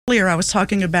earlier I was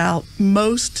talking about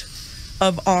most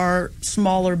of our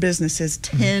smaller businesses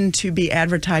tend to be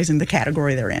advertising the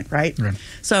category they're in, right?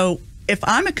 So if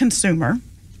I'm a consumer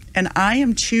and I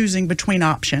am choosing between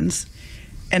options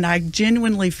and I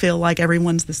genuinely feel like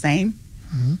everyone's the same.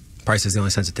 Price is the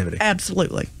only sensitivity.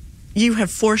 Absolutely. You have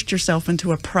forced yourself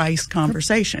into a price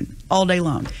conversation all day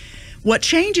long. What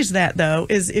changes that, though,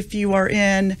 is if you are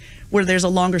in where there's a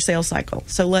longer sales cycle.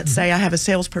 So let's say I have a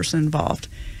salesperson involved.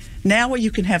 Now you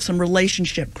can have some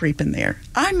relationship creep in there.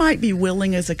 I might be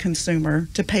willing as a consumer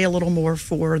to pay a little more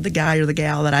for the guy or the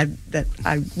gal that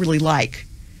I really like.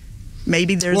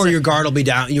 Maybe there's your guard will be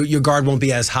down. Your guard won't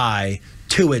be as high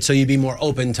to it, so you'd be more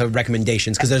open to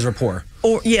recommendations because there's rapport.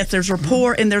 Or yes, there's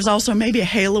rapport, and there's also maybe a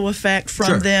halo effect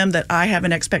from them that I have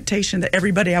an expectation that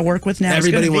everybody I work with now is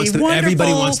going to be wonderful.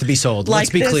 Everybody wants to be sold. Like Let's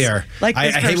be clear. I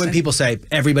hate when people say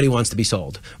everybody wants to be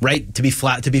sold, right? To be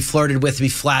flirted with, to be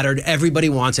flattered. Everybody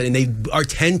wants it, and they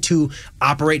tend to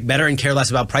operate better and care less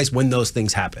about price when those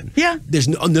things happen. Yeah, there's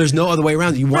no other way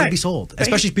around it. You want to be sold,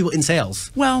 especially people in sales.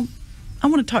 Well, I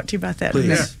want to talk to you about that in a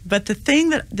minute. But the thing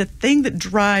that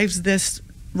drives this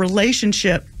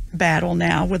relationship battle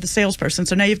now with the salesperson.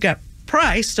 So now you've got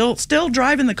price still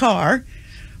driving the car,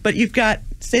 but you've got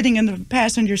sitting in the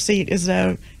passenger seat is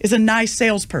a nice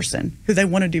salesperson who they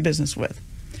want to do business with.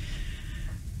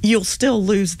 You'll still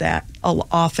lose that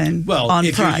often. Well, on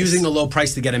if price. you're using a low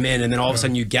price to get them in, and then all of a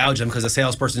sudden you gouge them because the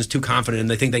salesperson is too confident and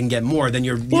they think they can get more, then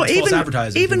you're false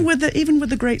advertising. Even with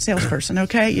the great salesperson,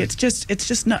 okay,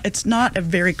 it's not a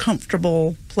very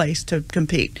comfortable place to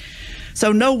compete.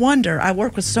 So no wonder I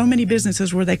work with so many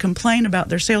businesses where they complain about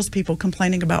their salespeople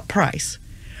complaining about price.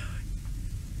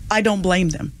 I don't blame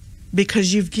them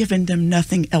because you've given them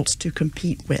nothing else to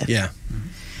compete with. Yeah.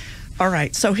 All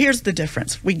right. So here's the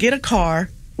difference. We get a car.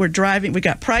 We're driving. We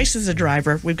got price as a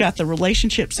driver. We've got the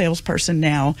relationship salesperson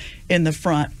now in the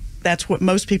front. That's what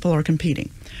most people are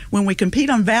competing. When we compete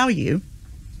on value,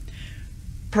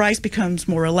 price becomes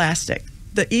more elastic.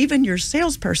 Even your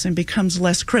salesperson becomes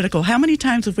less critical. How many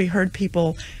times have we heard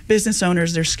people, business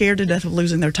owners, they're scared to death of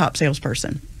losing their top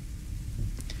salesperson?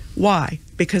 Why?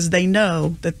 Because they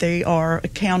know that they are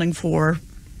accounting for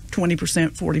 20%,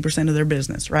 40% of their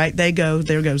business, right? There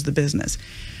goes the business.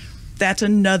 That's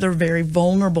another very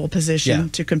vulnerable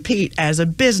position to compete as a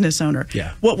business owner.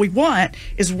 What we want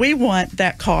is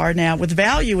that car now with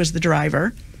value as the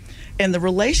driver and the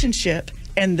relationship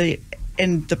and the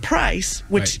price,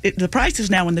 which the price is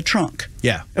now in the trunk.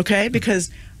 Okay? Because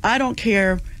I don't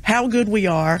care how good we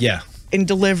are in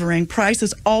delivering, price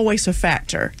is always a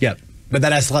factor. But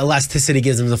that elasticity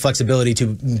gives them the flexibility to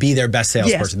be their best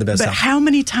salesperson, the best But how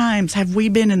many times have we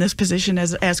been in this position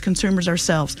as consumers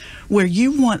ourselves where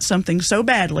you want something so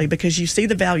badly because you see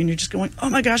the value and you're just going, oh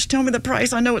my gosh, tell me the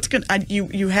price. I know it's good.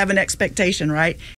 You have an expectation, right?